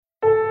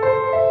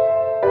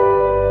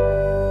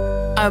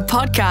A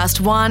Podcast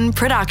One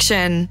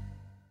production.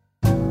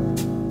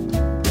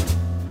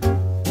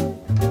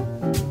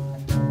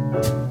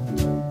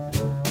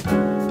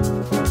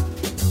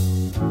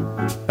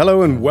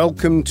 Hello and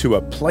welcome to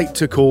A Plate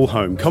to Call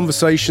Home,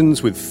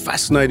 conversations with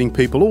fascinating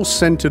people all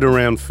centred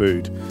around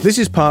food. This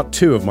is part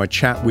 2 of my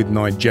chat with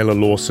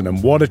Nigella Lawson,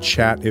 and what a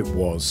chat it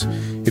was.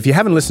 If you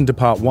haven't listened to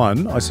part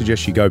 1, I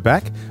suggest you go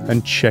back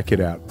and check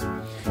it out.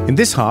 In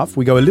this half,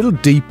 we go a little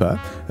deeper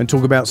and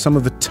talk about some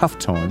of the tough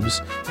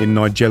times in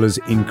Nigella's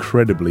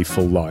incredibly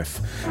full life,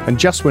 and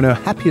just when her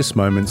happiest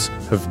moments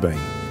have been.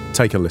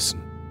 Take a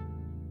listen.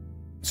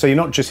 So you're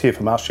not just here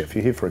for MasterChef,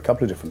 you're here for a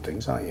couple of different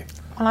things, aren't you?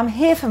 Well, I'm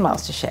here for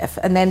MasterChef,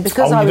 and then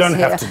because I was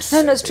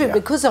here... No, it's true. Yeah.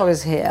 Because I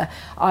was here,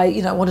 I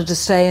wanted to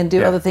stay and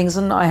do other things,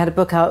 and I had a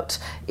book out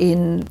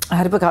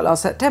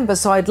last September,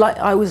 so I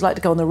always like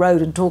to go on the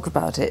road and talk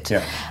about it.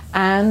 Yeah.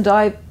 And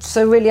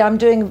I'm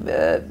doing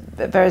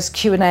various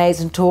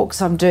Q&As and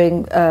talks. I'm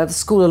doing the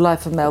School of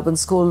Life in Melbourne,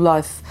 School of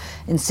Life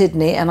in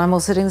Sydney, and I'm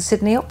also doing the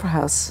Sydney Opera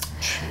House.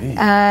 Jeez.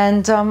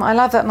 And I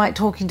love that night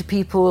talking to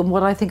people and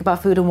what I think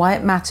about food and why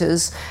it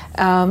matters,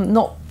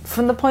 not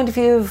from the point of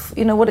view of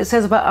what it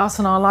says about us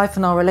and our life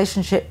and our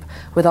relationship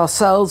with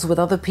ourselves, with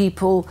other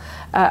people,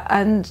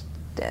 and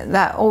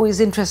that always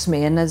interests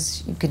me. And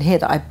as you can hear,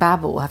 that I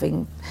babble,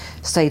 having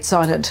stayed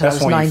silent until I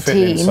was 19. That's why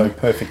you fit in so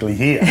perfectly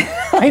here.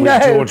 I know.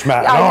 With George,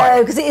 Matt, and I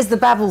know, because it is the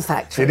babble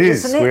factory. It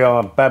is. Isn't it? We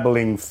are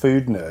babbling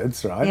food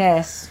nerds, right?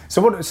 Yes.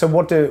 So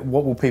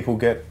what will people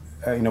get?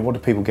 What do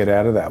people get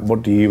out of that?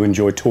 What do you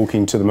enjoy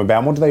talking to them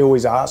about? What do they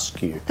always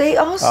ask you? They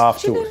ask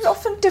afterwards?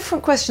 Often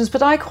different questions,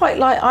 but I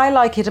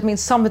like it. I mean,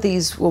 some of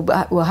these will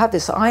have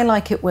this. I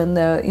like it when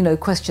they're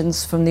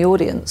questions from the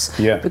audience,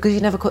 because you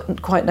never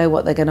quite know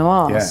what they're going to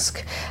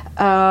ask.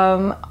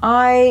 Yeah.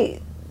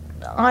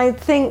 I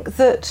think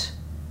that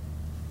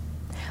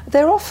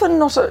they're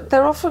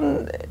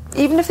often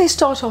even if they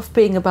start off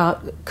being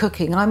about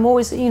cooking. I'm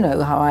always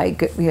how I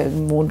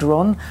wander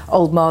on,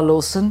 old Ma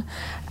Lawson.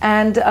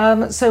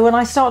 And so when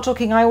I start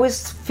talking, I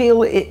always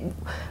feel it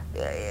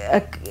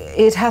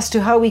has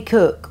to, how we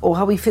cook or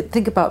how we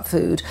think about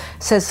food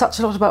says such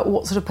a lot about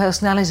what sort of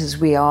personalities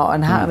we are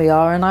and how we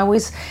are. And I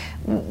always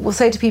will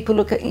say to people,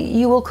 look,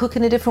 you will cook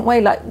in a different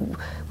way. Like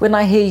when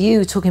I hear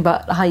you talking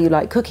about how you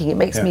like cooking, it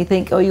makes me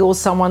think, you're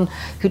someone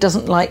who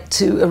doesn't like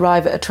to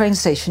arrive at a train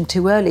station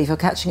too early if you're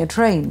catching a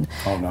train.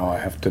 Oh no, I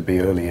have to be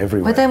early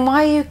everywhere. But then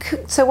why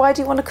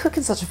do you want to cook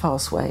in such a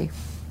fast way?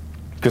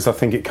 Because I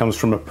think it comes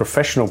from a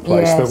professional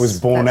place that was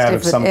born out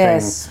of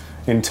something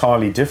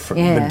entirely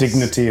different. The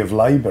dignity of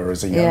labour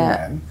as a young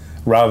man,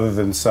 rather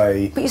than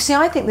say... But you see,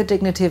 I think the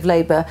dignity of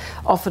labour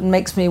often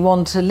makes me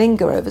want to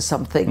linger over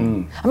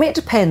something. I mean, it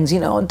depends,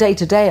 on day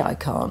to day I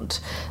can't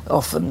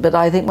often, but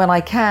I think when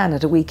I can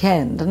at a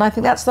weekend, and I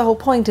think that's the whole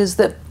point, is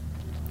that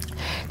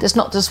there's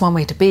not just one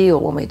way to be or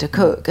one way to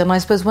cook. And I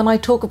suppose when I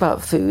talk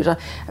about food,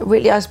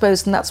 I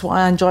suppose, and that's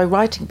why I enjoy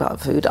writing about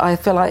food, I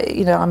feel like,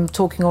 I'm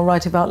talking or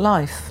writing about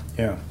life.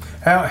 Yeah.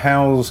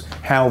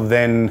 How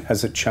then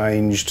has it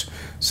changed,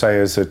 say,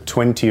 as a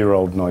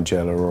 20-year-old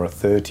Nigella or a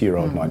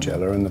 30-year-old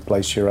Nigella in the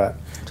place you're at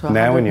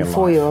now in your life?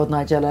 4-year-old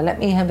Nigella. Let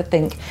me have a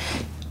think.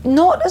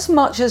 Not as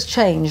much has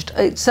changed,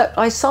 except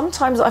I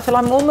feel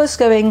I'm almost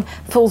going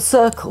full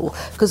circle,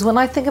 because when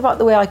I think about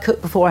the way I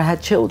cooked before I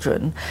had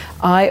children,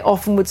 I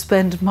often would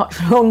spend much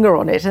longer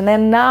on it. And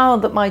then now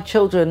that my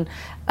children,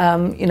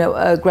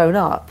 are grown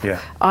up,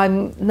 I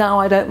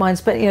don't mind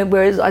spending,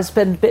 whereas I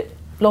spend a bit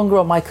longer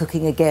on my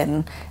cooking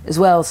again as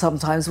well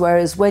sometimes,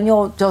 whereas when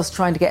you're just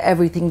trying to get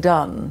everything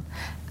done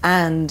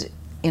and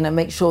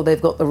make sure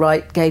they've got the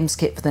right games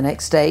kit for the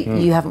next day,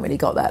 you haven't really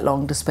got that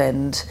long to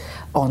spend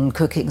on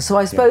cooking. So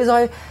I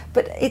suppose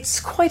but it's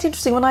quite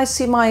interesting when I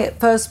see my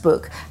first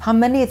book, how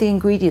many of the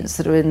ingredients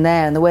that are in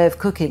there and the way of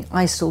cooking,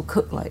 I still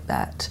cook like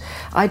that.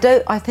 I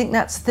think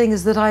that's the thing,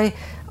 is that I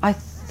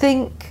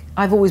think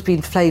I've always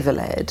been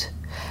flavour-led,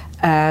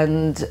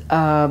 and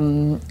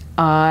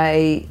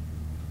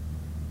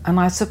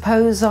I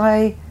suppose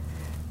I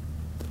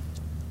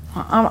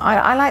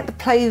like the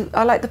play.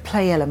 I like the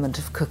play element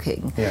of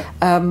cooking.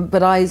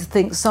 But I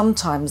think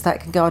sometimes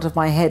that can go out of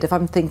my head if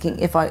I'm thinking,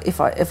 if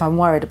I'm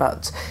worried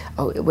about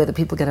whether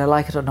people are going to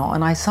like it or not.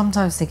 And I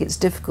sometimes think it's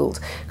difficult,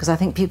 because I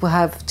think people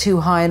have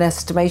too high an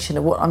estimation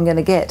of what I'm going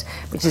to get,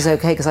 which is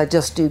okay because I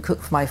just do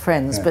cook for my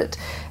friends. But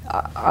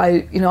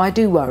I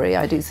do worry.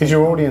 I do think. Is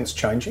your audience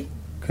changing?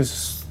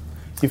 Because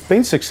you've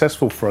been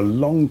successful for a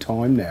long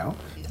time now.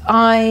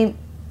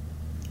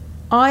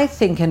 I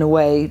think, in a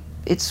way,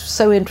 it's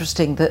so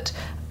interesting that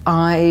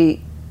my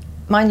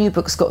new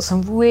book's got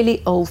some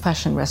really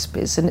old-fashioned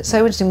recipes, and it's so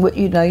interesting. What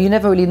you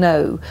never really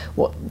know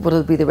what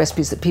will be the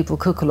recipes that people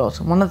cook a lot.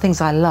 And one of the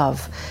things I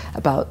love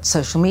about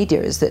social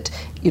media is that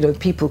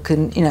people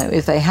can,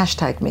 if they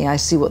hashtag me, I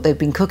see what they've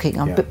been cooking.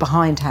 I'm a bit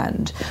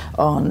behindhand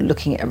on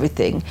looking at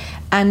everything,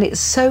 and it's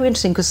so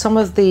interesting because some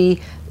of the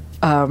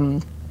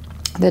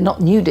they're not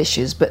new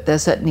dishes, but they're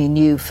certainly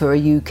new for a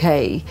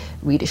UK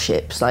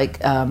readership, like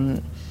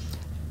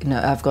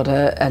I've got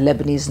a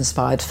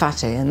Lebanese-inspired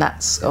fatty, and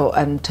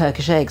and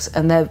Turkish eggs,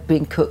 and they're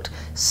being cooked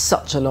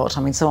such a lot.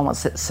 I mean, someone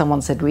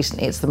said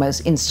recently it's the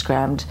most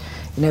Instagrammed,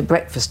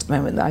 breakfast at the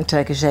moment, like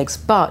Turkish eggs.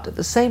 But at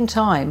the same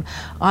time,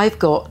 I've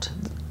got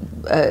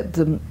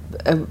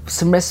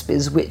some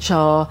recipes which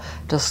are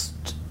just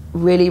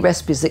really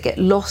recipes that get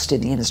lost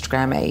in the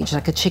Instagram age,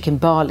 like a chicken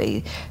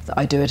barley that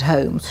I do at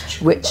home,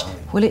 it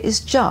is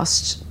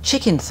just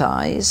chicken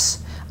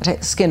thighs. I take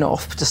the skin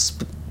off,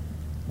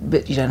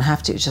 but you don't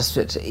have to. It's just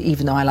that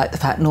even though I like the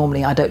fat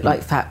normally, I don't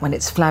like fat when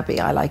it's flabby.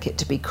 I like it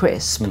to be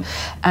crisp.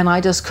 And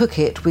I just cook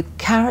it with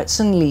carrots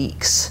and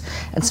leeks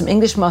and some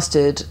English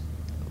mustard,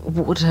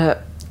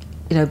 water,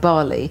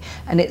 barley,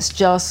 and it's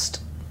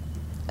just,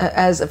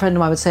 as a friend of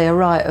mine would say, a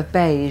riot of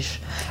beige.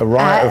 A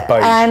riot of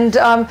beige.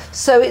 And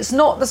so it's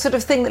not the sort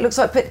of thing that looks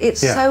like, but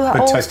it's so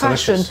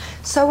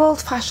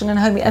old-fashioned and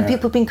homey, and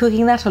people have been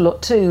cooking that a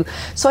lot too.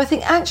 So I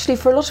think actually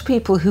for a lot of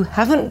people who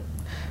haven't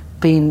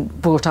been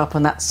brought up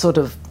on that sort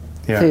of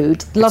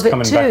food, love it too.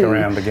 It's coming back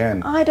around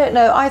again. I don't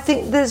know. I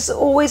think there's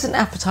always an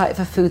appetite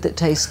for food that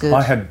tastes good.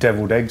 I had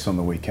deviled eggs on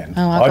the weekend.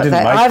 Oh,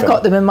 I've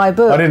got them in my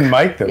book. I didn't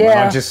make them.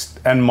 Yeah.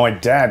 And my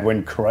dad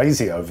went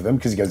crazy over them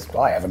because he goes,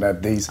 I haven't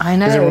had these. I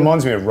know. Because it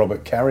reminds me of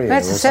Robert Carrier.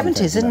 That's the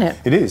 70s, isn't it?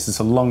 It is. It's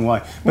a long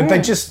way. But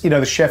they just,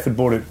 the chef had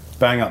brought it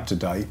bang up to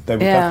date. They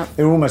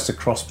were almost a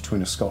cross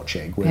between a Scotch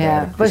egg.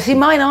 But see,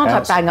 mine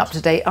aren't bang up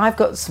to date. I've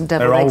got some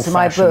deviled eggs in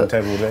my book.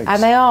 Deviled eggs.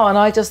 And they are, and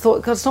I just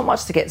thought, God, it's not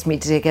much to get me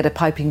to get a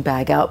piping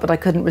bag out, but I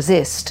couldn't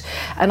resist.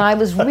 And I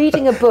was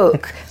reading a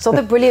book, it's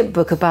a brilliant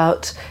book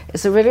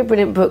it's a really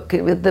brilliant book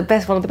with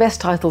one of the best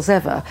titles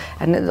ever.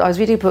 And I was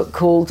reading a book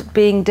called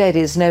Being Dead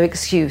is No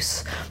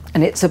Excuse.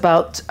 And it's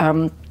about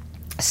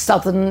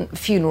Southern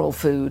funeral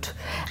food.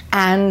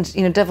 And,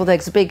 deviled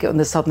eggs are big on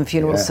the Southern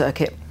funeral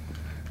circuit.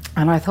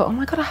 And I thought, oh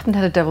my God, I haven't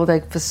had a deviled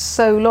egg for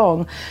so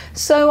long.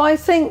 So I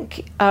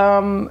think,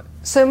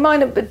 so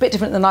mine are a bit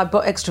different than I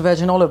bought extra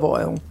virgin olive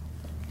oil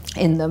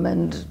in them,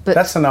 but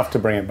that's enough to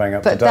bring it bang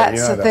up to date. But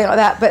that's the thing like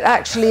that. But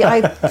actually,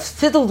 I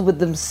fiddled with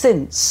them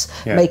since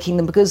making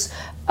them because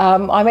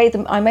I make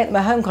them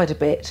at home quite a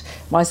bit.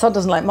 My son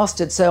doesn't like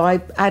mustard, so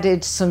I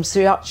added some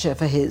sriracha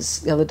for his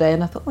the other day,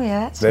 and I thought,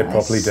 that's they're nice.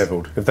 Properly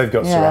deviled. If they've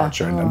got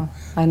sriracha in them,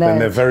 I know. Then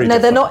they're very. No,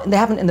 different. they're not. They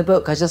haven't in the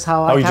book. I just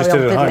how I you carry just on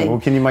did it at fiddling. home.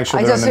 Well, can you make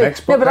sure they're in the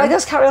next book? No, but I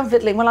just carry on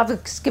fiddling. Well, I've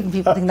given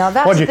people things now.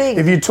 That's the thing.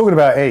 If you're talking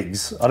about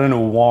eggs, I don't know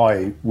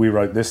why we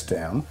wrote this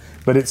down.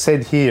 But it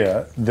said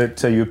here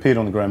that you appeared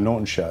on the Graham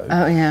Norton show.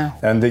 Oh, yeah.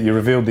 And that you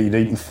revealed that you'd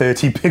eaten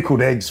 30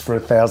 pickled eggs for a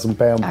 £1,000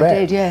 bet. I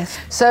did, yes.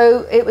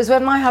 So it was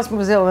when my husband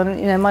was ill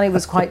and, money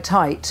was quite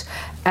tight.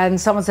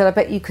 And someone said, I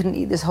bet you couldn't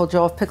eat this whole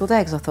jar of pickled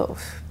eggs. I thought,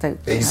 don't,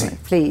 easy.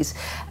 Please.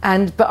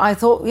 But I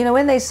thought,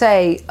 when they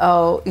say, give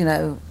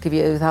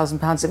you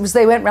 £1,000, it was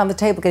they went round the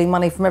table getting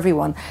money from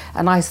everyone.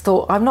 And I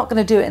thought, I'm not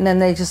going to do it. And then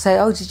they just say,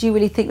 oh, did you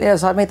really think that?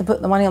 So I made them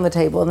put the money on the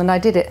table, and then I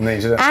did it. And then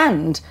you did it.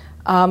 And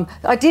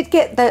I did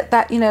get that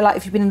like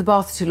if you've been in the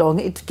bath too long,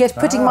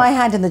 putting my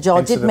hand in the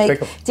jar did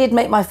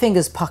make my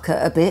fingers pucker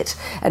a bit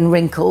and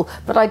wrinkle,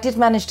 but I did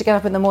manage to get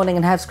up in the morning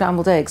and have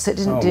scrambled eggs. So it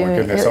didn't do. Oh my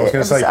goodness! I was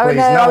going to say, please,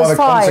 no other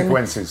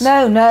consequences.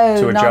 No,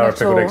 to a jar of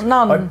pickled eggs.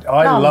 None.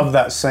 I love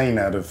that scene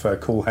out of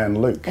Cool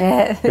Hand Luke.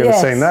 Have you ever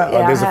seen that?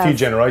 Yeah, there's a few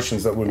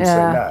generations that wouldn't have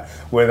seen that,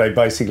 where they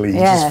basically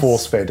just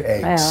force-fed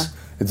eggs. Yeah.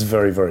 It's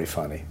very, very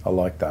funny. I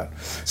like that.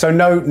 So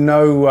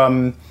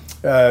no.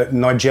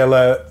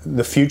 Nigella,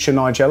 the future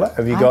Nigella?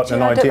 Have you got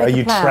an idea? Are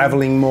you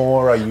travelling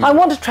more? I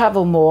want to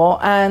travel more,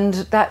 and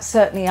that's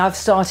certainly, I've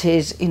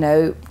started,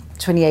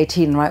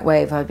 2018 Right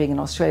Wave, I've been in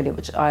Australia,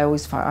 which I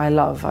always find I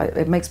love.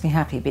 It makes me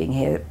happy being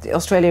here.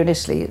 Australia and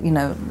Italy,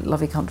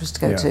 lovely countries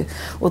to go to.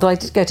 Although I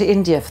did go to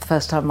India for the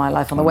first time in my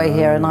life on the way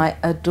here, and I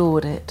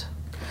adored it.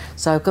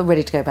 So I've got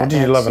ready to go back. What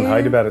did you love and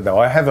hate about it, though?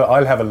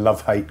 I'll have a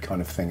love-hate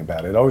kind of thing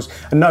about it.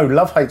 No,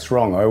 love-hate's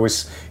wrong.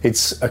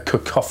 It's a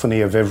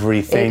cacophony of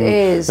everything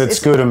that's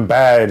good and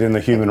bad in the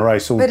human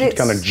race, all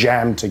kind of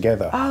jammed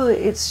together. Oh,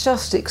 it's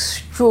just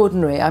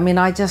extraordinary. I mean,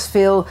 I just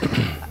feel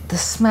the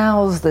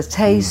smells, the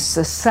tastes,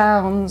 the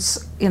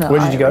sounds. Where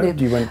did you go?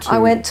 I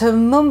went to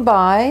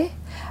Mumbai,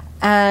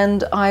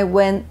 and I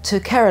went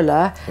to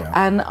Kerala,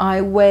 and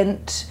I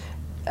went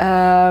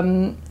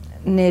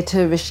near to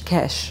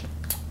Rishikesh.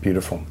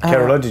 Beautiful.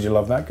 Kerala, did you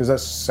love that? Because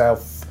that's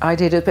south. I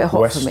did. A bit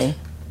hot for me.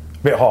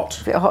 Bit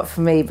hot. A bit hot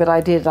for me, but I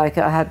did. I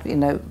had,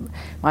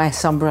 my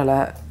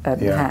sunbrella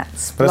and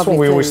hats. But that's what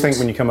we always think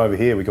when you come over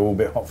here. We go, a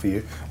bit hot for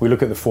you. We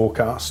look at the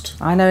forecast.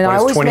 I know.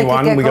 When it's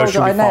 21, we go,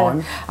 should be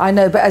fine. I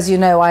know, but as you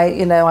know,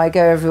 I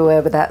go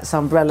everywhere with that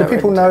sunbrella. Do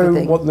people know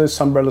what the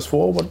sumbrella's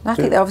for? I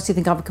think they obviously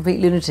think I'm a complete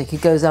lunatic who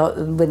goes out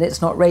when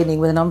it's not raining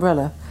with an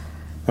umbrella.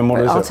 And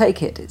what is it? I'll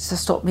take it. It's to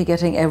stop me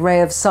getting a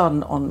ray of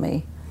sun on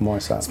me. Why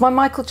is that? It's my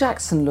Michael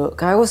Jackson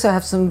look. I also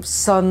have some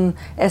sun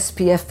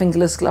SPF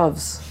fingerless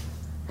gloves.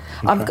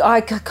 Okay.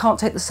 I can't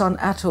take the sun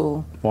at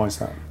all. Why is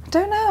that?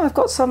 don't know. I've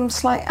got some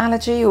slight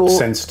allergy or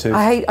sensitive.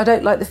 I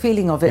don't like the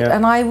feeling of it,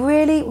 and I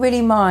really,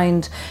 really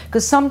mind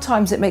because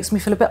sometimes it makes me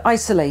feel a bit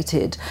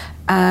isolated,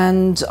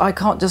 and I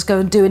can't just go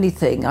and do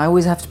anything. I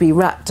always have to be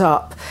wrapped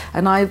up,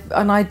 and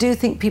I do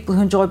think people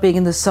who enjoy being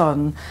in the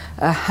sun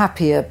are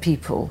happier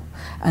people,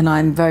 and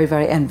I'm very,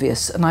 very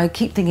envious. And I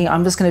keep thinking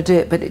I'm just going to do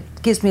it, but it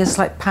gives me a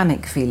slight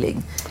panic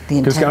feeling.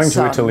 Because going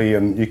to Italy,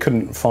 and you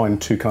couldn't find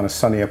two kind of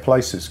sunnier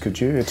places, could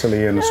you?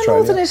 Italy and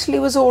Australia. Northern Italy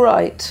was all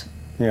right.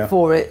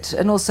 For it,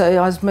 and also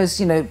I was most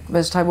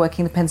time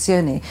working in the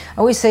pensione. I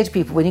always say to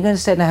people, when you're going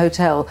to stay in a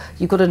hotel,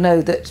 you've got to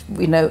know that,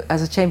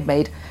 as a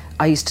chambermaid,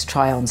 I used to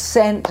try on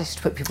scent, I used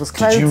to put people's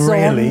clothes on. Did you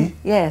really?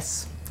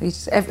 Yes,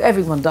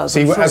 everyone does.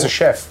 See, as a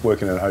chef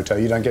working in a hotel,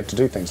 you don't get to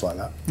do things like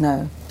that.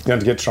 No. You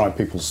don't get to try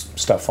people's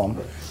stuff on.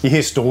 You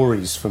hear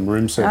stories from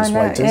room service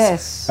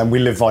waiters, and we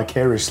live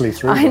vicariously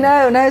through them. I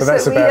know, no, but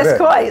that's about it.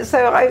 Quite.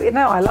 So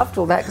I loved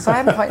all that because I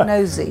am quite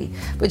nosy,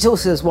 which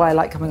also is why I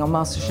like coming on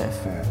MasterChef.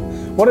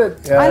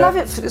 Yeah. I love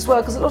it as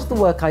well because a lot of the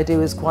work I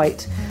do is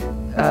quite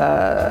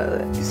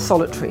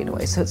solitary in a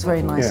way, so it's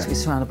very nice to be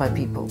surrounded by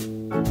people.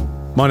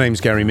 My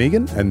name's Gary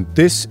Megan, and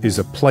this is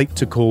A Plate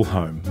to Call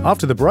Home.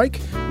 After the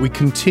break, we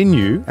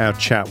continue our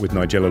chat with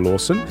Nigella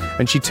Lawson,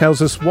 and she tells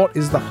us what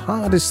is the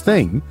hardest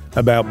thing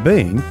about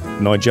being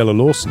Nigella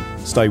Lawson.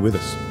 Stay with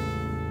us.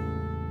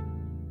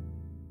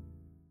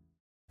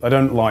 I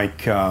don't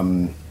like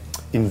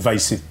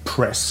invasive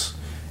press,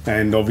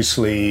 and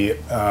obviously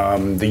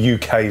the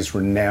UK is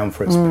renowned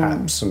for its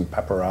paps and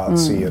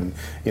paparazzi, and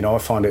I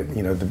find it,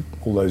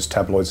 all those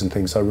tabloids and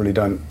things I really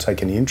don't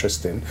take any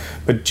interest in.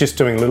 But just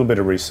doing a little bit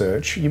of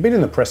research, you've been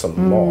in the press a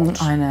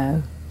lot. I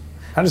know.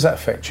 How does that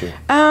affect you?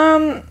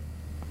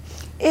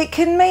 It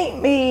can make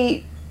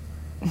me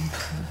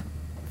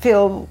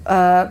feel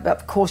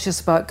cautious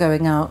about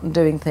going out and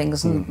doing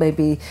things, and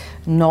maybe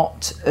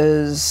not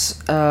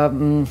as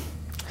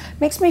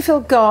makes me feel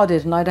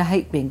guarded, and I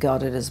hate being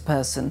guarded as a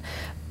person.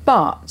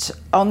 But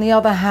on the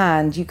other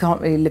hand, you can't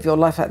really live your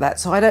life like that.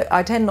 So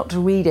I tend not to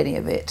read any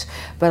of it.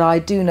 But I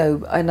do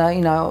know, and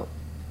I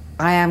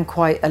am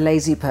quite a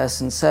lazy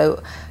person.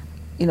 So,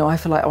 I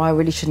feel like, I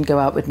really shouldn't go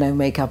out with no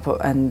makeup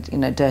and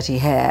dirty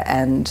hair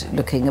and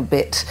looking a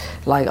bit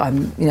like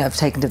I'm I've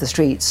taken to the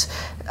streets.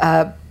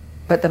 But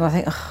then I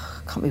think, I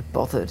can't be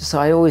bothered. So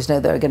I always know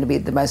there are going to be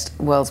the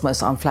world's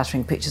most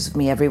unflattering pictures of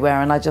me everywhere,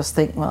 and I just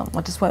think, well,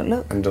 I just won't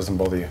look. And it doesn't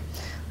bother you?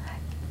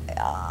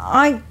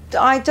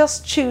 I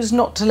just choose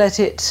not to let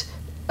it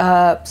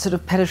sort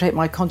of penetrate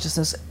my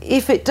consciousness.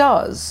 If it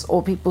does,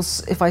 or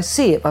if I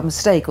see it by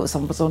mistake, or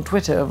someone's on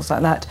Twitter or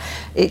something like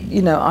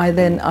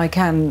that, I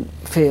can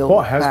feel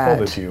What has bad.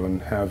 bothered you,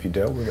 and how have you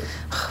dealt with it?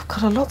 Oh,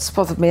 God, a lot's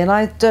bothered me, and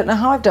I don't know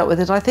how I've dealt with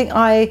it. I think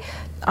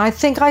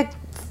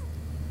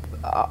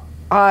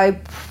I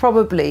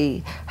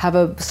probably have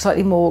a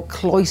slightly more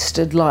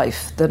cloistered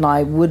life than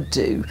I would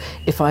do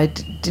if I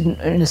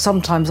didn't.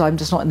 Sometimes I'm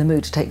just not in the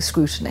mood to take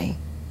scrutiny.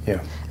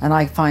 Yeah. And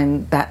I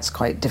find that's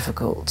quite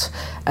difficult.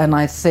 And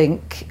I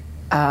think,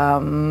 but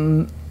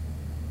on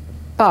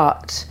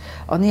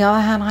the other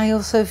hand, I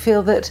also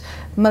feel that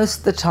most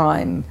of the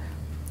time,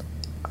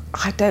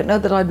 I don't know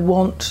that I'd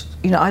want,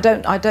 I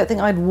don't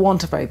think I'd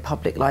want a very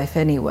public life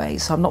anyway.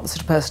 So I'm not the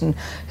sort of person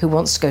who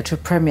wants to go to a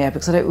premiere,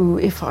 because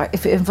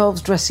if it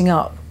involves dressing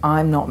up,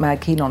 I'm not mad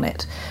keen on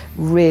it,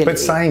 really. But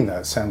saying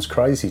that sounds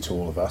crazy to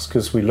all of us,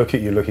 because we look at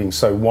you looking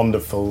so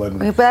wonderful and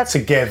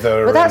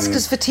together. But that's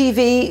because for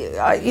TV,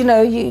 I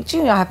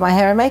have my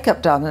hair and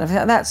makeup done and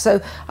everything like that.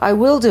 So I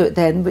will do it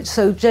then. But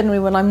so generally,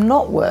 when I'm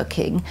not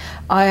working,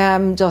 I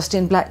am just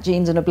in black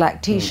jeans and a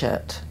black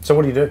T-shirt. So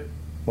what do you do?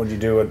 What do you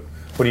do at home?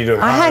 What do you do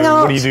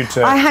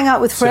to I hang out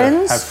with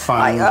friends. Have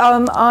fun.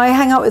 I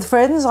hang out with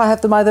friends. I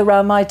have them either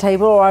around my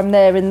table, or I'm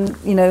there in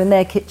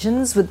their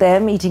kitchens with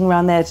them, eating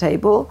around their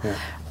table. Yeah.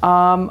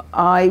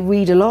 I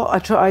read a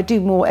lot. I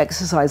do more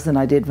exercise than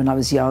I did when I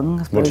was young.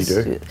 What do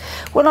you do?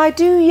 Well, I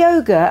do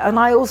yoga, and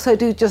I also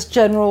do just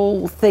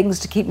general things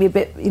to keep me a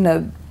bit,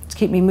 to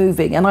keep me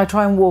moving. And I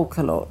try and walk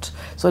a lot.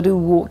 So I do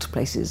walk to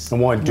places.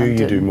 And why do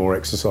you do more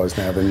exercise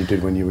now than you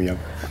did when you were young?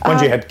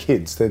 Once you had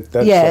kids,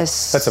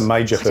 that's a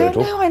major hurdle. I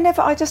don't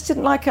know. I just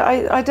didn't like it.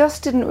 I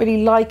just didn't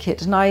really like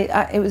it, and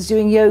it was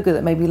doing yoga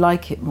that made me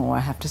like it more, I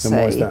have to say. And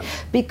why is that?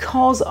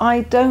 Because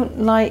I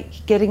don't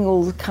like getting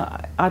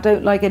I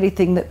don't like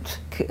anything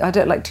I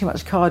don't like too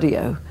much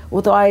cardio.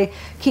 Although I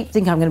keep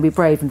thinking I'm going to be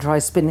brave and try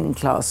spinning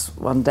class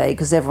one day,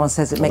 because everyone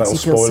says it makes you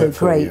feel so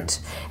great.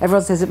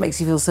 Everyone says it makes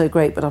you feel so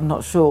great, but I'm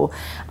not sure.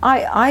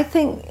 I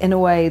think in a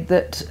way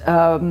that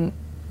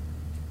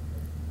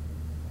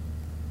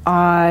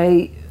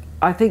I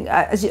think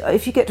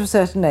if you get to a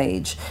certain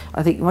age,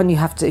 I think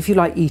if you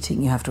like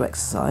eating, you have to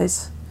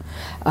exercise.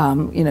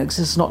 Because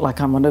it's not like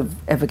I'm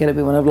ever going to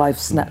be one of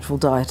life's natural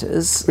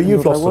dieters. But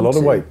you've lost a lot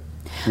of weight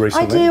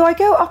recently. I do. I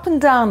go up and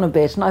down a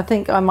bit, and I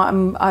think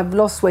I've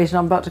lost weight, and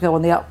I'm about to go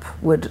on the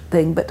upward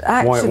thing. But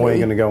actually, why are you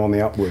going to go on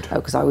the upward? Oh,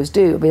 because I always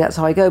do. I mean, that's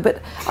how I go.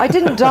 But I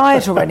didn't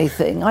diet or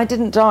anything. I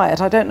didn't diet.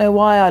 I don't know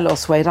why I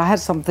lost weight. I had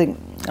something.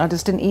 I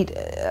just didn't eat.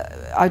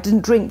 I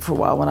didn't drink for a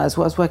while when I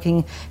was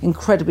working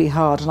incredibly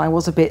hard, and I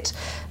was a bit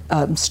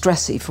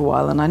stressy for a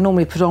while. And I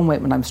normally put on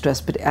weight when I'm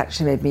stressed, but it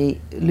actually made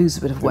me lose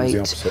a bit of weight,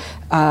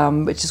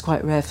 which is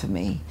quite rare for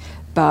me.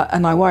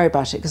 And I worry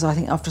about it because I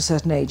think after a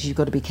certain age you've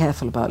got to be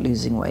careful about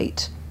losing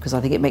weight, because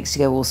I think it makes you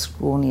go all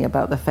scrawny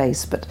about the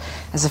face. But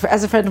as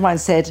a friend of mine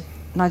said,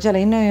 Nigella,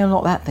 you know you're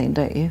not that thin,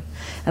 don't you?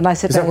 And I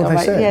said, is that what they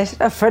said?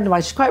 Yeah, a friend of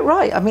mine, she's quite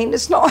right. I mean,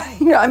 it's not,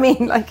 you know what I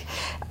mean? Like,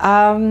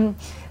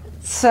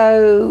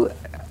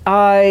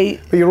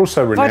 But you're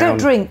also renowned. But I don't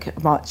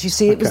drink much, you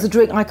see. It was the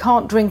drink. I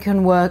can't drink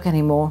and work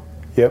anymore.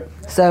 Yep.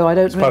 So I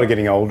don't. It's part of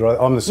getting older.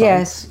 I'm the same.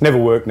 Yes. Never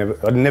work.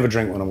 I never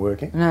drink when I'm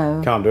working. No.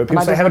 Can't do it.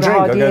 People say have a drink.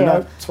 I go, no,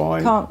 it's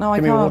fine. Can't. No,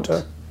 Give I me can't.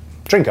 water.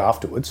 Drink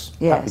afterwards.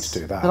 Yes. Happy to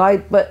do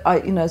that. But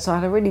I, you know, so I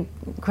had a really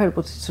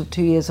incredible sort of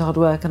 2 years of hard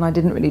work, and I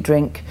didn't really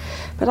drink.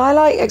 But I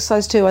like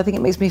exercise too. I think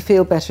it makes me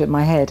feel better in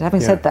my head.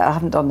 Having said that, I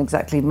haven't done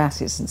exactly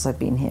masses since I've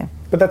been here.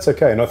 But that's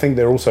okay, and I think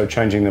they're also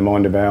changing their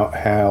mind about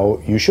how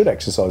you should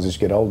exercise as you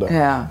get older.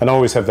 Yeah. And I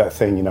always have that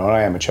thing, you know,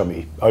 I am a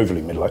chubby, over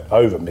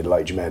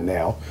middle-aged man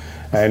now,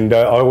 and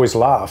I always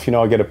laugh. You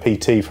know, I get a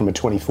PT from a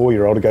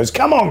 24-year-old who goes,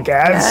 "Come on,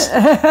 Gaz,"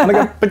 and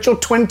I go, "But you're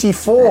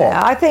 24."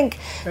 Yeah, I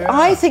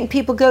think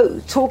people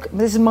talk.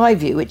 This is my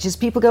view, which is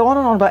people go on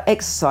and on about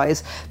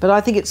exercise, but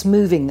I think it's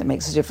moving that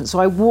makes a difference. So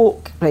I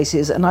walk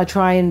places and I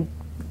try and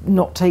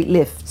not take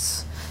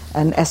lifts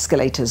and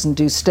escalators and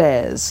do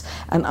stairs,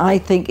 and I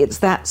think it's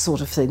that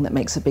sort of thing that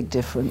makes a big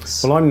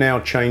difference. Well, I'm now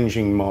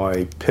changing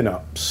my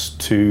pin-ups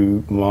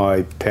to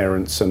my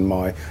parents and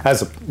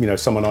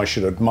someone I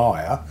should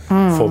admire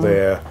for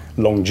their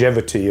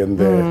longevity and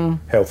their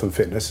health and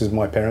fitness is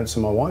my parents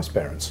and my wife's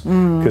parents,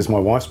 because my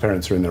wife's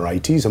parents are in their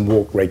 80s and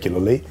walk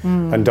regularly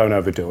and don't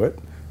overdo it.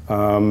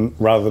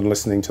 Rather than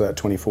listening to that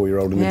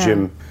 24-year-old in the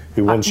gym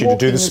who wants you to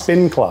do the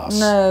spin class.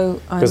 No,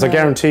 because I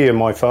guarantee you,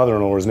 my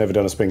father-in-law has never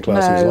done a spin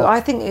class in his life.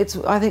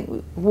 I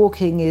think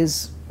walking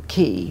is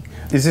key.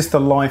 Is this the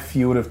life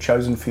you would have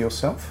chosen for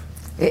yourself?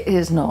 It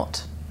is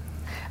not.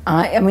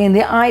 I mean,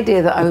 the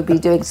idea that I would be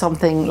doing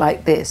something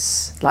like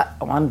this, like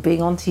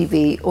being on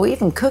TV or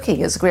even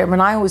cooking as a career. I mean,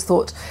 I always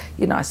thought,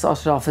 you know, I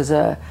started off as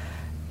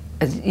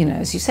you know,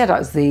 as you said, I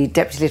was the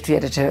deputy literary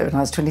editor when I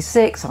was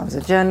 26. I was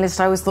a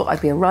journalist. I always thought I'd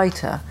be a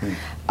writer,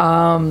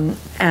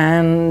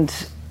 and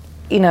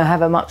you know,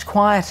 have a much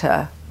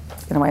quieter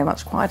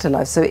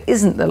life. So it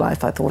isn't the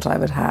life I thought I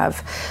would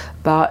have,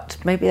 but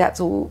maybe that's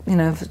all, you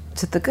know,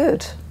 to the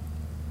good.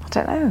 I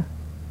don't know.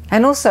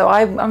 And also,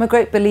 I'm a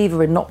great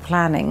believer in not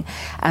planning,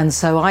 and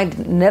so I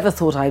never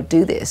thought I'd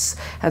do this.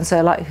 And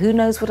so, like, who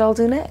knows what I'll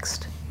do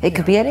next? It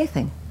could be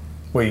anything.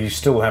 Well, you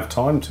still have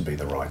time to be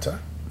the writer.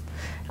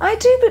 I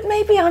do, but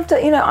maybe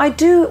I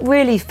do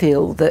really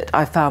feel that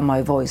I found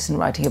my voice in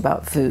writing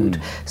about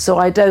food. So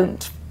I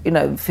don't, you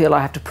know, feel I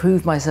have to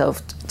prove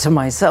myself to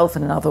myself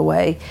in another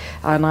way.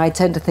 And I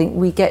tend to think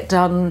we get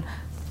done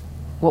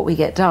what we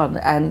get done.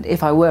 And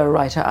if I were a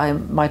writer, I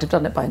might have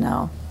done it by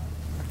now.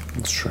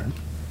 That's true.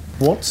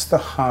 What's the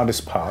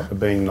hardest part of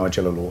being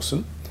Nigella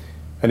Lawson?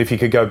 And if you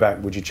could go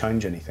back, would you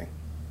change anything?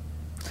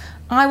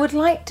 I would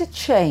like to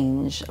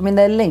change. I mean,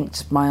 they're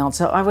linked, my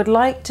answer. I would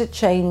like to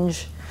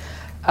change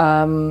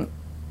parts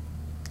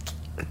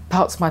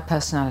of my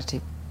personality,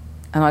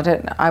 and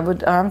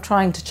I'm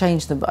trying to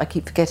change them, but I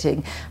keep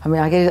forgetting. I mean,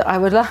 I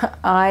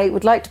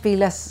would like to be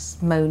less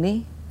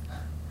moany.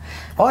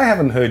 I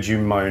haven't heard you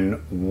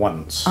moan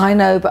once. I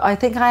know, but I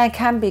think I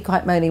can be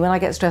quite moany. When I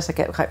get stressed, I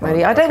get quite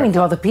moany. I don't mean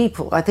to other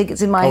people. I think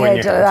it's in my head.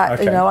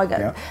 You know, I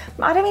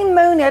don't mean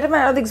moany. I don't mean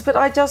other things, but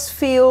I just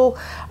feel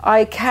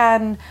I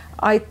think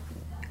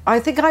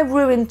I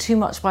ruin too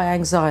much by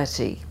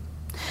anxiety.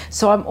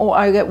 So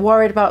I get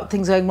worried about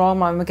things going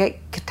wrong. I'm a great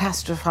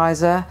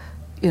catastrophizer,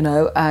 you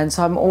know, and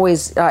so I'm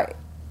always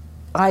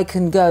I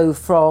can go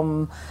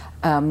from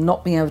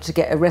not being able to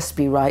get a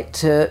recipe right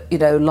to, you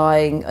know,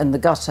 lying in the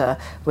gutter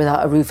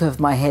without a roof over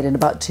my head in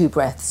about 2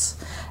 breaths.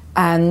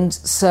 And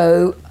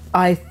so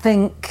I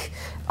think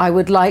I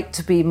would like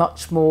to be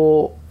much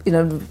more, you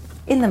know,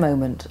 in the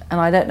moment.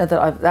 And I don't know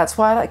that's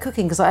why I like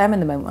cooking, because I am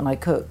in the moment when I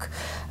cook.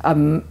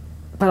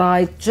 But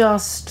I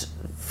just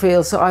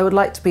feel, so I would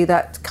like to be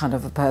that kind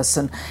of a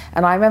person.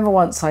 And I remember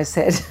once I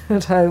said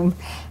at home,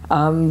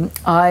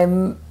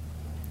 I'm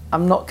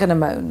not going to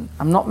moan.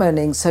 I'm not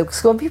moaning. So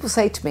when people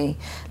say to me,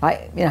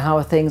 like, you know, how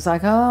are things?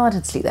 Like, oh, I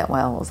didn't sleep that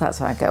well. So that's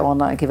why I go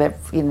on. I give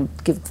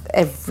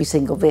every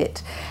single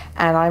bit.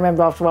 And I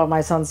remember after a while, my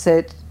son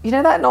said, you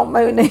know, that not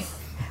moaning.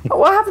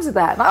 What happened to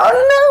that? And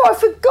I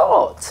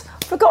forgot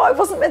I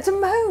wasn't meant to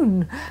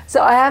moan. So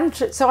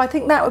so I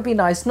think that would be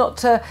nice, not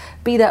to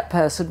be that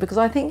person, because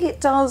I think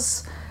it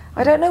does.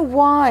 I don't know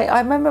why.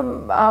 I remember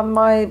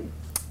my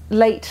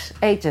late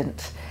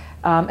agent,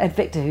 Ed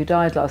Victor, who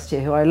died last year,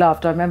 who I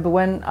loved. I remember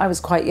when I was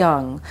quite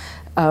young,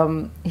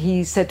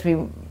 he said to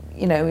me,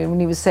 you know,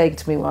 when he was saying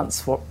to me once,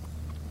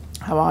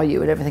 how are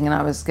you and everything, and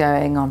I was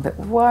going, I'm a bit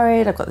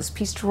worried, I've got this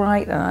piece to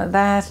write and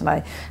that, and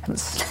I haven't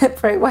slept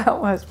very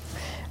well. I was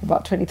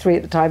about 23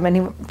 at the time, and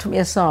he took me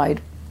aside.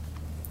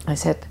 I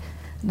said,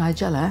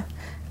 Nigella,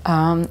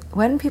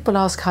 When people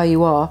ask how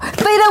you are,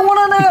 they don't want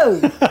to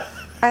know.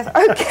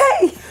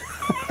 Okay.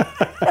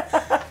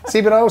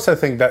 See, but I also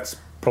think that's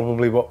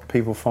probably what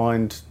people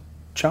find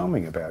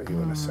charming about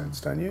you in a sense,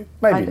 don't you?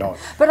 Maybe not.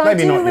 But maybe I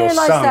do not your realise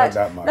son that. at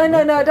that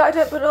moment.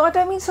 No, I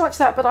don't mean so much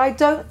that, but I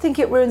don't think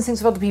it ruins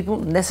things for other people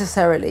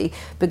necessarily,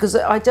 because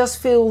I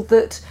just feel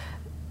that,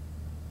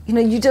 you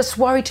know, you just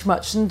worry too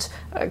much. And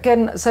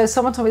again, so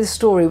someone told me this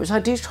story, which I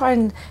do try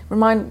and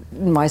remind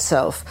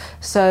myself.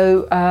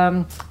 So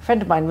a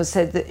friend of mine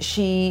said that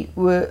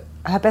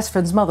her best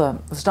friend's mother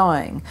was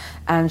dying,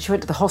 and she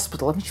went to the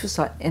hospital. I mean, she was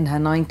like in her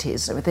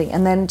 90s and everything.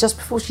 And then just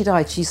before she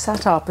died, she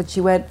sat up and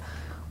she went,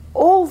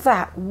 all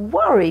that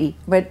worry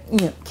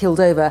killed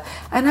over,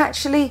 and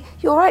actually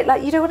you're right,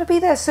 like you don't want to be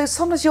there. So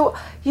sometimes the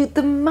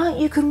amount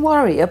you can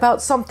worry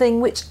about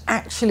something which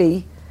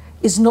actually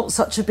is not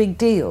such a big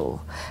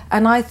deal,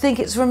 and I think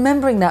it's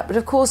remembering that. But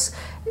of course,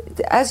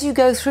 as you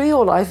go through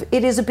your life,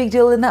 it is a big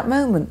deal in that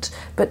moment.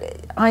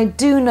 But I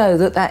do know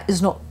that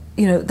is not,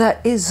 you know,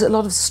 that is a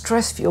lot of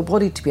stress for your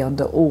body to be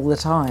under all the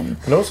time.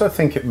 But also I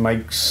think it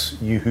makes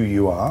you who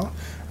you are,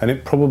 and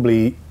it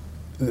probably,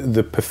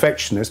 the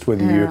perfectionist,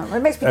 whether you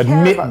admit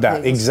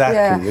that, things.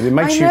 exactly. Yeah. It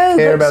makes you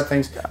care about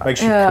things,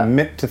 makes you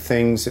commit to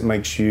things, it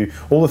makes you,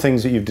 all the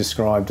things that you've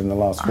described in the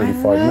last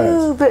 45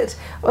 minutes.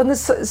 But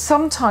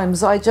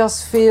sometimes I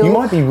just feel... You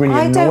might be really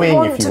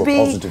annoying if you were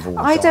positive all the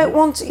time. I don't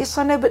want to, yes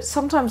I know, but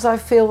sometimes I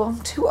feel I'm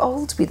too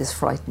old to be this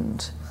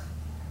frightened.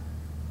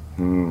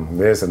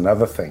 There's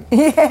another thing,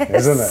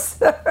 yes.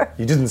 Isn't it?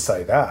 You didn't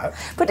say that.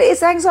 But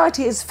it's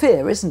anxiety is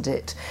fear, isn't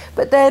it?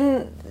 But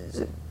then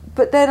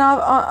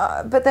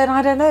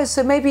I don't know.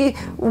 So maybe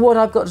what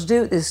I've got to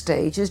do at this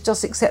stage is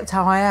just accept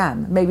how I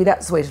am. Maybe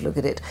that's the way to look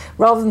at it,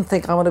 rather than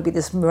think I want to be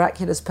this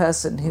miraculous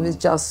person who is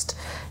just,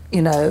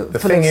 you know, the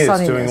full thing of is,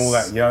 sunniness. doing all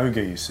that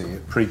yoga, you see,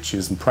 it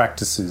preaches and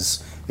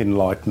practices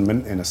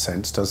enlightenment in a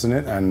sense, doesn't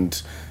it? And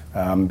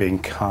being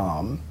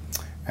calm.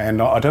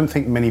 And I don't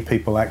think many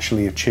people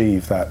actually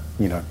achieve that,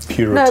 you know,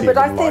 purity. No, but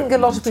I think a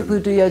lot of people who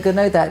do yoga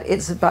know that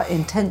it's about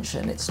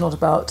intention. It's not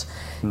about,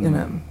 you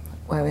know,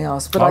 where we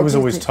are. But I was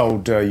always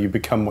told you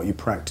become what you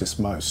practice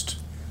most.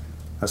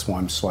 That's why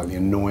I'm slightly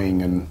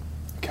annoying and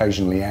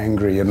occasionally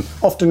angry and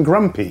often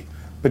grumpy,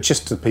 but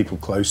just to people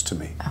close to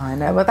me. I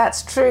know, well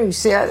that's true.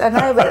 See, I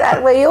know,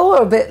 but we all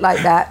are a bit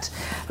like that.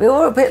 We're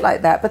all a bit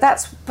like that. But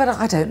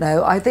I don't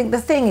know. I think the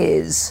thing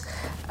is,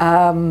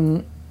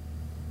 I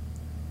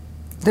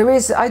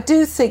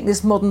do think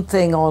this modern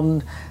thing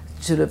on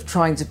sort of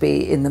trying to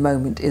be in the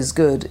moment is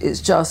good. It's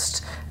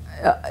just,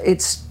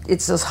 it's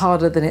just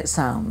harder than it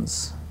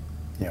sounds.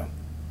 Yeah.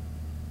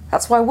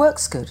 That's why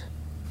work's good.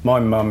 My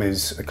mum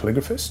is a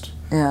calligraphist.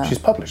 Yeah. She's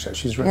published that.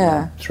 She's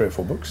written 3 or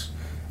 4 books.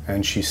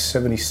 And she's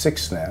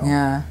 76 now.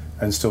 Yeah.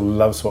 And still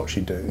loves what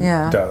she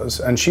does.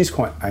 And she's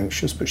quite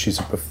anxious, but she's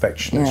a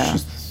perfectionist. Yeah.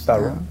 She's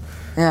thorough.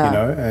 Yeah. You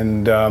know,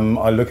 and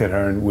I look at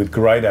her with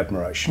great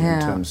admiration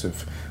in terms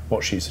of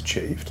what she's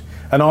achieved.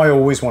 And I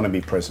always want to be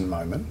present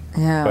moment.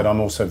 Yeah. But I'm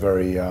also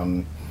very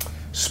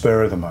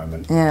spur of the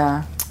moment.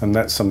 Yeah. And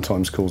that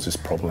sometimes causes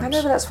problems. I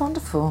know, but that's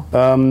wonderful.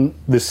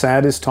 The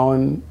saddest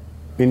time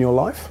in your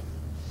life?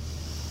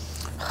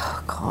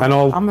 Oh, God.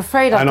 I'm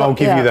afraid I'll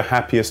give you the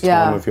happiest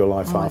time of your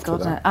life after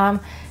that. No.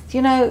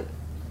 You know,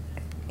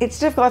 it's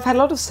difficult. I've had a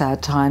lot of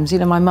sad times. You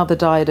know, my mother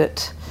died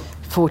at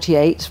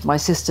 48. My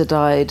sister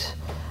died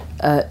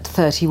at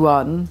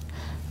 31.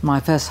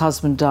 My first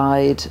husband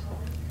died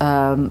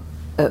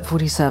at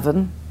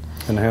 47.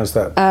 And how's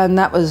that? And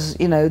that was,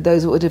 you know,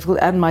 those were difficult.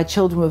 And my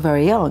children were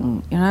very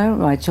young, you know.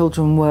 My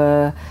children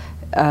were,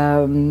 4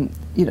 and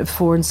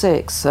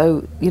 6.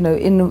 So,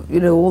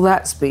 all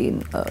that's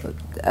been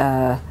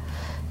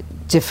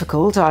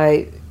difficult.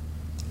 I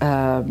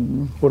had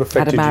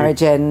a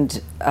marriage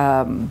end,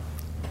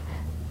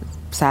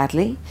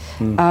 sadly.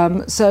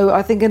 So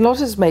I think a lot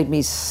has made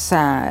me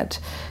sad.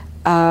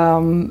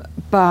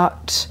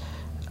 But,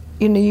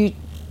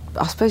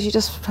 I suppose you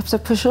just have to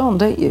push on,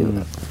 don't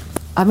you?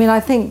 I mean, I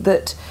think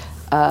that...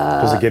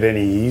 does it get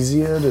any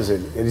easier?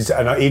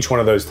 And each one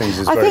of those things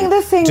is very different.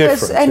 I think the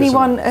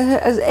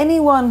thing is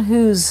anyone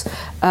who's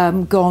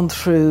gone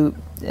through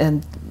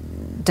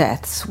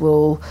deaths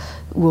will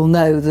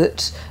know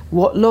that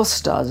what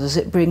loss does is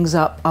it brings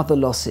up other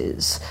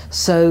losses,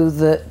 so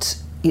that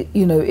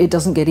it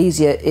doesn't get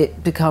easier,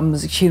 it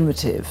becomes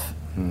cumulative.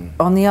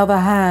 On the other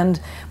hand,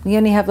 we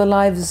only have the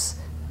lives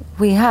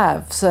we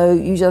have, so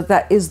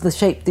that is the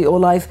shape that your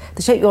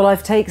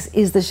life takes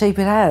is the shape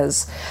it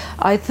has.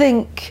 I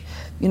think,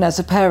 as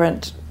a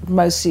parent,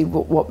 mostly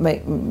what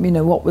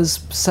was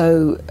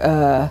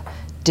so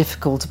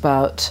difficult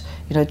about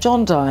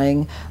John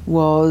dying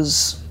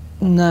was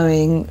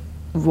knowing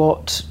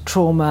what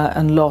trauma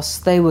and loss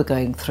they were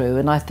going through,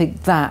 and I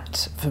think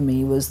that for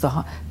me was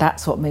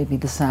that's what made me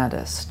the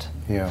saddest.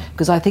 Yeah.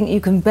 Because I think you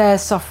can bear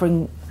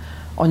suffering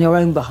on your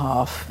own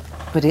behalf,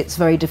 but it's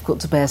very difficult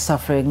to bear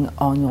suffering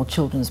on your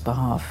children's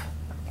behalf.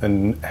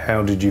 And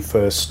how did you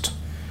first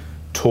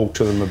talk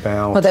to them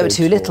about? Well, they were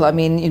too little. I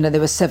mean, they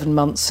were 7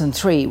 months and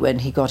 3 when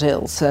he got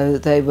ill, so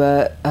they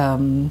were,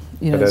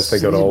 But as they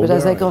got older? But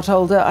as they got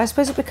older, I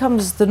suppose it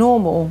becomes the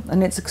normal,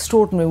 and it's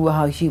extraordinary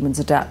how humans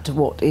adapt to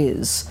what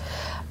is.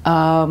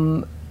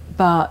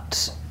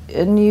 But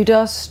you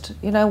just,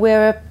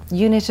 we're a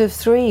unit of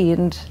 3,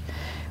 and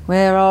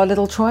we're our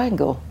little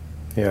triangle.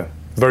 Yeah.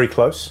 Very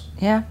close?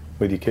 Yeah.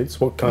 With your kids?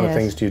 What kind of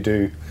things do you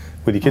do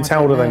with your kids?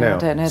 How old are they now? I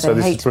don't know. So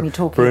they hate me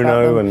talking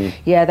Bruno about them.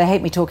 Yeah, they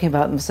hate me talking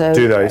about them. So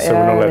do they? So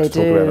we're not allowed to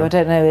talk about them? I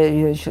don't know.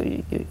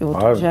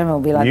 Your Gemma will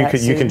be like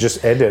that. You can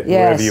just edit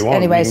wherever you want.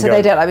 Anyway, so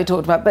they don't like me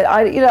talking about. But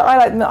I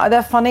like them.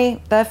 They're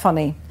funny. They're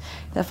funny.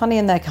 They're funny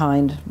and they're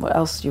kind. What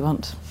else do you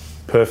want?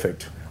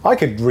 Perfect. I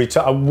could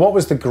what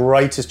was the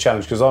greatest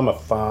challenge? Because I'm a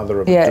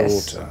father of a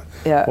daughter.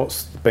 Yeah.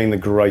 What's been the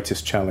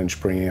greatest challenge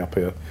bringing up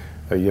a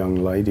young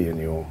lady in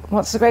your...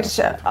 What's the greatest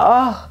challenge?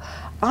 Oh,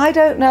 I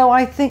don't know.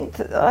 I think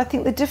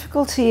the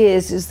difficulty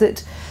is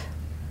that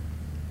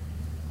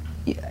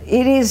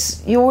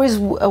you're always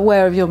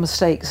aware of your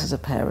mistakes as a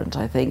parent,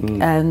 I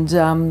think, and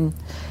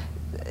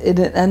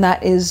that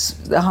is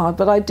hard.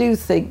 But I do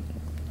think,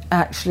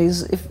 actually,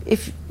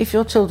 if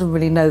your children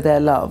really know they're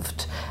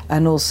loved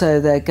and also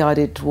they're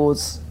guided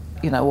towards,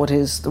 what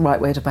is the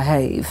right way to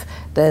behave,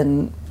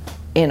 then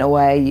in a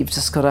way you've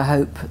just got to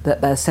hope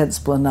that they're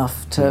sensible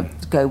enough to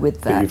go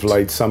with that. That you've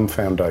laid some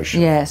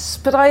foundation. Yes,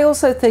 but I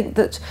also think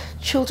that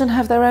children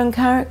have their own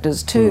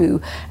characters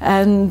too,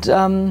 and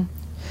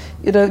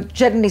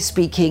generally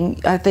speaking,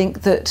 I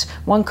think that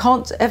one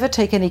can't ever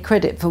take any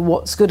credit for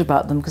what's good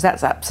about them, because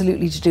that's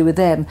absolutely to do with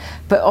them,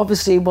 but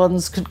obviously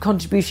one's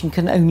contribution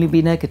can only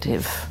be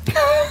negative.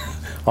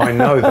 I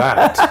know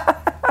that.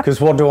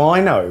 Because what do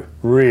I know,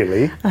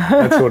 really?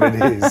 That's what it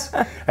is.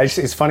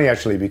 It's funny,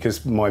 actually,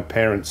 because my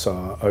parents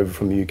are over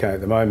from the UK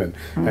at the moment,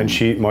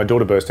 and my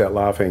daughter burst out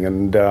laughing,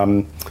 and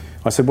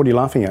I said, "What are you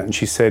laughing at?" And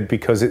she said,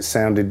 "Because it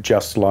sounded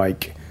just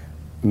like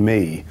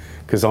me."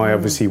 Because I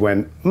obviously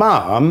went,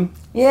 "Mum,"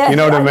 yeah, you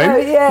know what I mean? Know,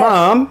 yes.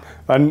 Mum,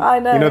 and I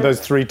know. those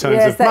 3 tones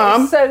yes, of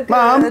Mum, so good.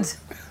 Mum.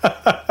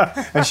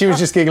 And she was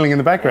just giggling in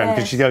the background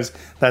because she goes,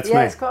 "That's me."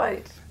 Yes,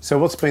 quite. So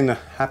what have been the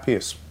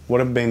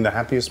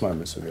happiest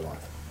moments of your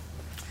life?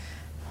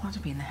 What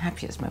have been the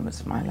happiest moments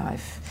of my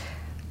life?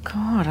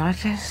 God,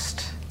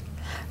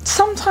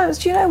 sometimes,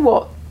 do you know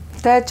what?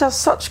 They're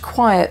just such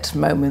quiet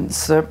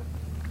moments.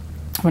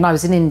 When I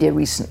was in India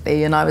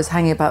recently and I was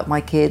hanging about with my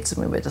kids and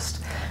we were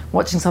just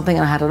watching something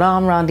and I had an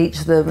arm around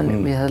each of them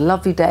and we had a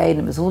lovely day and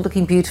it was all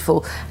looking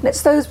beautiful. And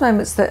it's those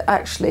moments that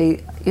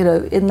actually,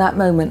 in that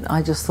moment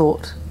I just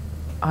thought,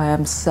 I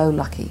am so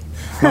lucky.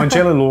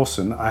 Nigella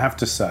Lawson, I have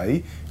to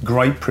say,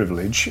 great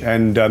privilege,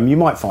 and you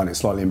might find it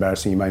slightly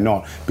embarrassing, you may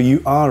not, but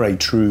you are a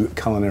true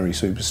culinary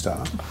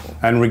superstar.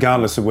 And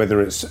regardless of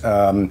whether it's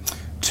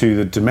to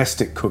the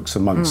domestic cooks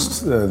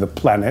amongst the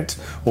planet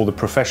or the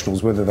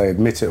professionals, whether they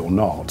admit it or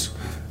not,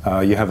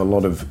 you have a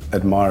lot of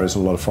admirers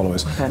and a lot of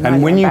followers.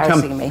 And when you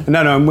come,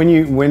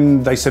 and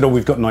when they said, "Oh,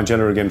 we've got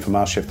Nigella again from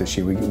MasterChef this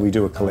year," we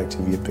do a collective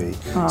yippee.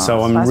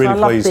 So I'm really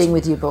pleased. I love being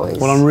with you boys.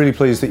 Well, I'm really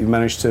pleased that you've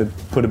managed to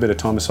put a bit of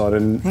time aside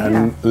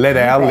and let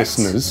our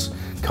listeners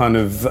kind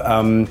of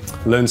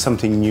learn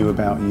something new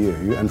about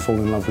you and fall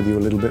in love with you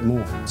a little bit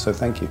more. So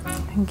thank you.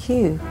 Thank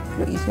you.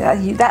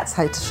 That's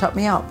how to shut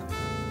me up.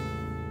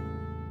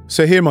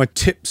 So here are my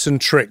tips and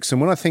tricks. And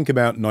when I think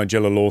about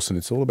Nigella Lawson,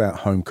 it's all about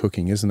home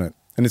cooking, isn't it?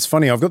 And it's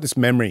funny, I've got this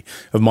memory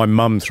of my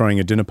mum throwing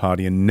a dinner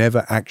party and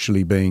never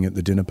actually being at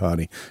the dinner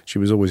party. She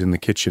was always in the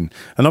kitchen.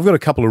 And I've got a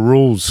couple of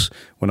rules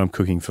when I'm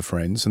cooking for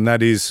friends, and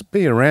that is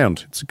be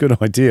around. It's a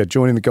good idea,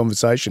 join in the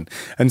conversation.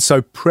 And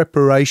so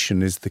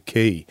preparation is the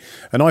key.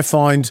 And I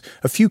find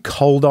a few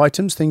cold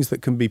items, things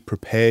that can be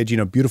prepared,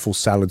 beautiful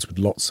salads with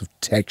lots of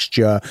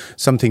texture,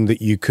 something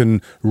that you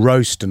can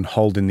roast and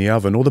hold in the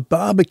oven, or the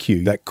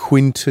barbecue, that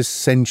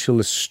quintessential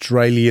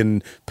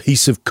Australian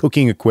piece of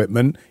cooking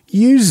equipment.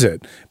 Use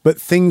it,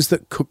 but things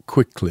that cook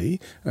quickly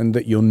and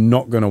that you're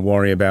not going to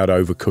worry about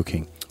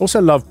overcooking.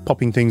 Also love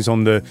popping things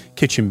on the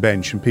kitchen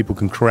bench and people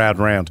can crowd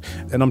round.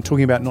 And I'm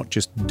talking about not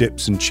just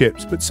dips and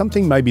chips, but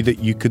something maybe that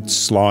you could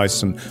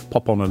slice and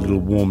pop on a little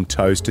warm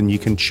toast and you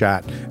can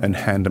chat and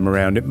hand them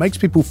around. It makes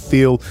people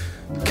feel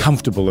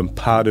comfortable and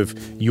part of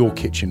your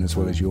kitchen as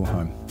well as your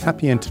home.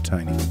 Happy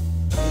entertaining.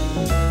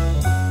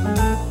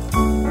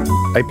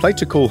 A Plate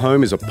to Call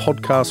Home is a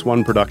Podcast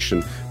One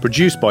production,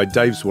 produced by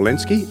Dave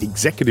Zwolensky,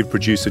 executive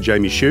producer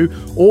Jamie Shue,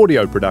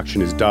 audio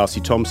production is Darcy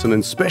Thompson,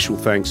 and special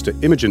thanks to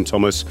Imogen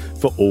Thomas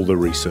for all the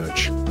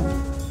research.